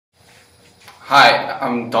Hi,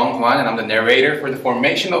 I'm Donghwan and I'm the narrator for the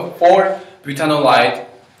formation of 4-butanolide,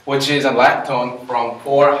 which is a lactone from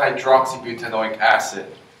 4-hydroxybutanoic acid.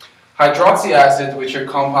 Hydroxy acids, which are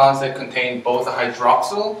compounds that contain both the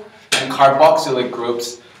hydroxyl and carboxylic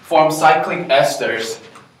groups, form cyclic esters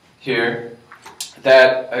here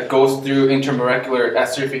that goes through intermolecular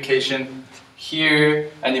esterification here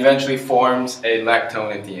and eventually forms a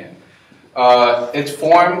lactone at the end. It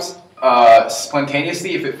forms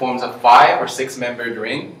spontaneously if it forms a 5 or 6 membered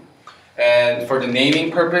ring, and for the naming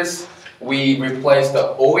purpose we replace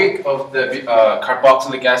the OIC of the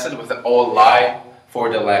carboxylic acid with an OLI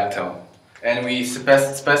for the lactone, and we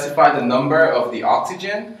specify the number of the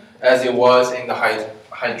oxygen as it was in the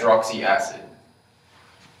hydroxy acid.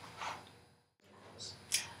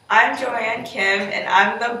 I'm Joanne Kim, and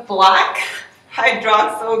I'm the black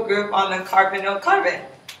hydroxyl group on the carbonyl carbon.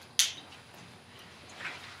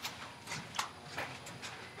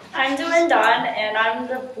 I'm Doan, and I'm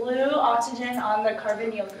the blue oxygen on the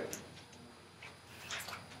carbonyl group.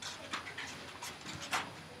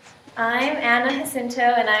 I'm Anna Jacinto,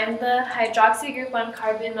 and I'm the hydroxy group on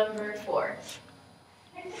carbon number 4.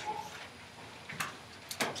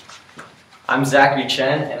 I'm Zachary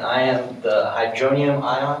Chen, and I am the hydronium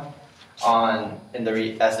ion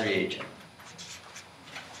as the reagent.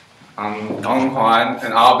 I'm Donghwan,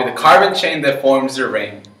 and I'll be the carbon chain that forms the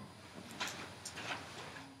ring.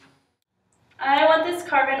 I want this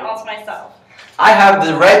carbon all to myself. I have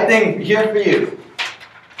the right thing here for you.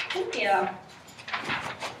 Thank you.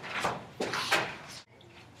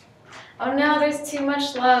 Oh no, there's too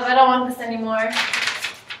much love. I don't want this anymore.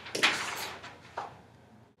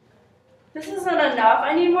 This isn't enough.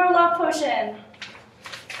 I need more love potion.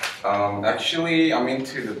 Actually, I'm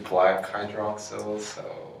into the black hydroxyl, so...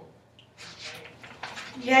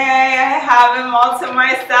 Yay, I have him all to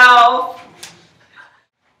myself.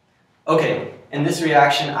 Okay, in this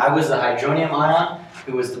reaction, I was the hydronium ion,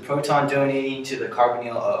 who was the proton donating to the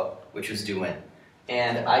carbonyl O, which was Duyen.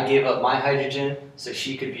 And I gave up my hydrogen so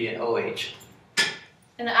she could be an OH.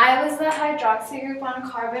 And I was the hydroxy group on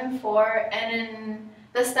carbon 4, and in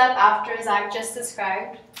the step after Zach just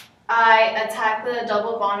described, I attacked the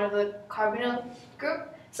double bond of the carbonyl group.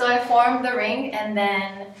 So I formed the ring, and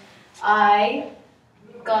then I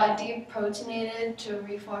got deprotonated to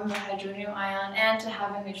reform the hydronium ion and to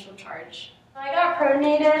have a neutral charge. I got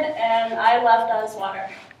protonated, and I left as water.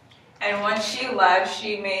 And when she left,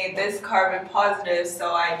 she made this carbon positive,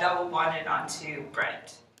 so I double bonded onto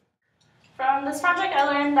Brent. From this project, I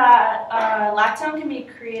learned that lactone can be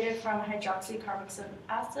created from hydroxycarboxylic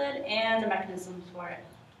acid and the mechanisms for it.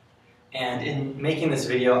 And in making this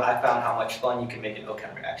video, I found how much fun you can make an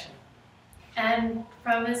OChem reaction. And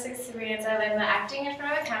from this experience, I learned that acting in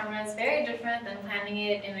front of a camera is very different than planning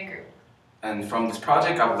it in a group. And from this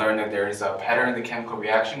project, I've learned that there is a pattern in the chemical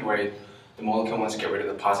reaction where the molecule wants to get rid of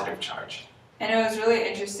the positive charge. And it was really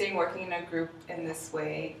interesting working in a group in this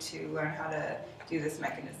way to learn how to do this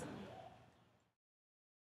mechanism.